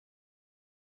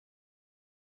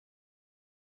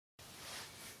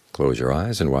close your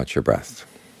eyes and watch your breath.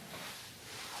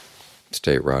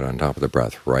 Stay right on top of the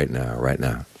breath right now, right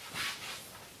now.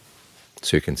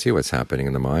 So you can see what's happening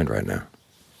in the mind right now.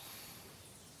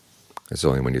 It's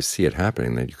only when you see it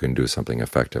happening that you can do something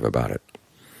effective about it.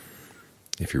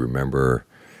 If you remember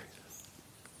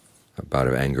a bout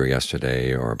of anger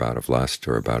yesterday, or a bout of lust,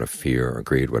 or a bout of fear or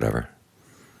greed, whatever,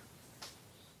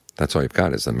 that's all you've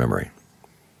got is the memory.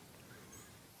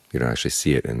 You don't actually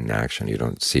see it in action. You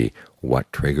don't see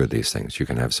what triggered these things. You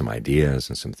can have some ideas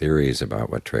and some theories about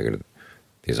what triggered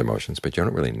these emotions, but you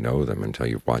don't really know them until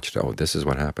you've watched, oh, this is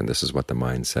what happened, this is what the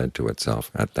mind said to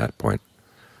itself at that point.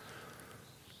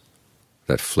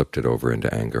 That flipped it over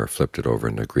into anger, flipped it over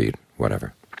into greed,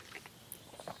 whatever.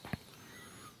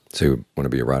 So you want to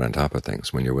be right on top of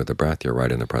things. When you're with the breath, you're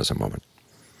right in the present moment.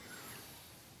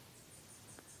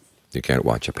 You can't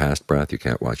watch a past breath, you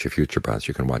can't watch your future breaths,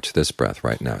 you can watch this breath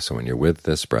right now. So when you're with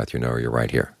this breath, you know you're right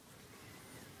here.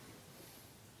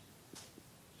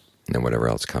 And then whatever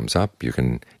else comes up, you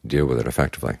can deal with it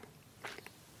effectively.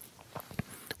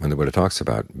 When the Buddha talks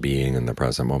about being in the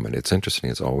present moment, it's interesting,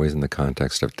 it's always in the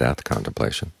context of death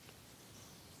contemplation.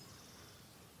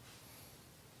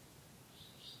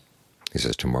 He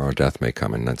says tomorrow death may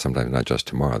come, and then sometimes not just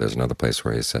tomorrow. There's another place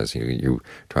where he says you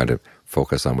try to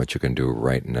focus on what you can do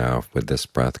right now with this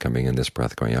breath coming in, this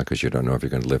breath going out, because you don't know if you're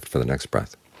going to live for the next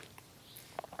breath.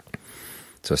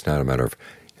 So it's not a matter of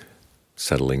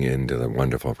settling into the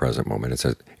wonderful present moment.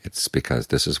 It's because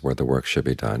this is where the work should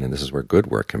be done, and this is where good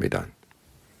work can be done.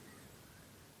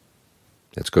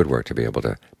 It's good work to be able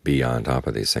to be on top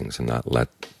of these things and not let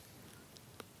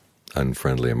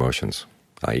unfriendly emotions,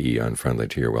 i.e. unfriendly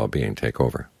to your well-being, take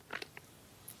over.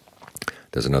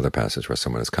 There's another passage where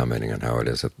someone is commenting on how it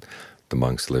is that the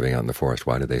monks living out in the forest,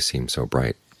 why do they seem so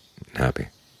bright and happy?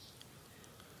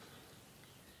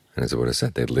 And as the Buddha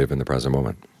said, they live in the present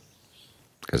moment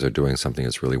because they're doing something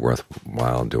that's really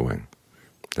worthwhile doing.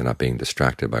 They're not being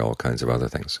distracted by all kinds of other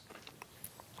things.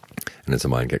 And as the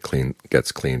mind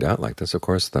gets cleaned out like this, of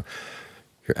course,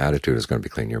 your attitude is going to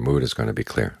be clean, your mood is going to be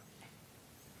clear,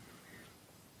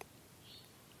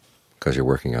 because you're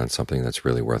working on something that's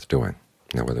really worth doing.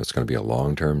 Now, whether it's going to be a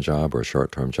long-term job or a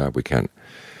short-term job, we can't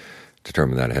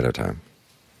determine that ahead of time.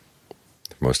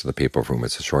 Most of the people for whom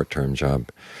it's a short-term job,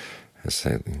 it's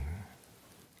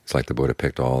like the Buddha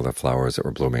picked all the flowers that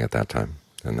were blooming at that time,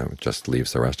 and then just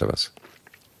leaves the rest of us.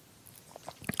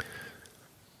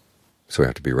 So we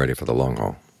have to be ready for the long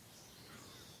haul.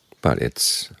 But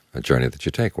it's a journey that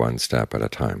you take one step at a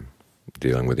time,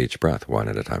 dealing with each breath one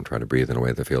at a time. Try to breathe in a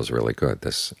way that feels really good.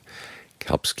 This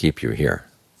helps keep you here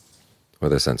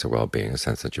with a sense of well-being, a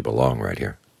sense that you belong right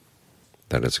here,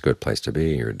 that it's a good place to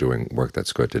be, you're doing work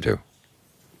that's good to do.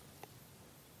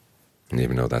 And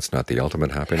even though that's not the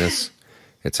ultimate happiness,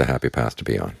 it's a happy path to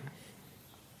be on.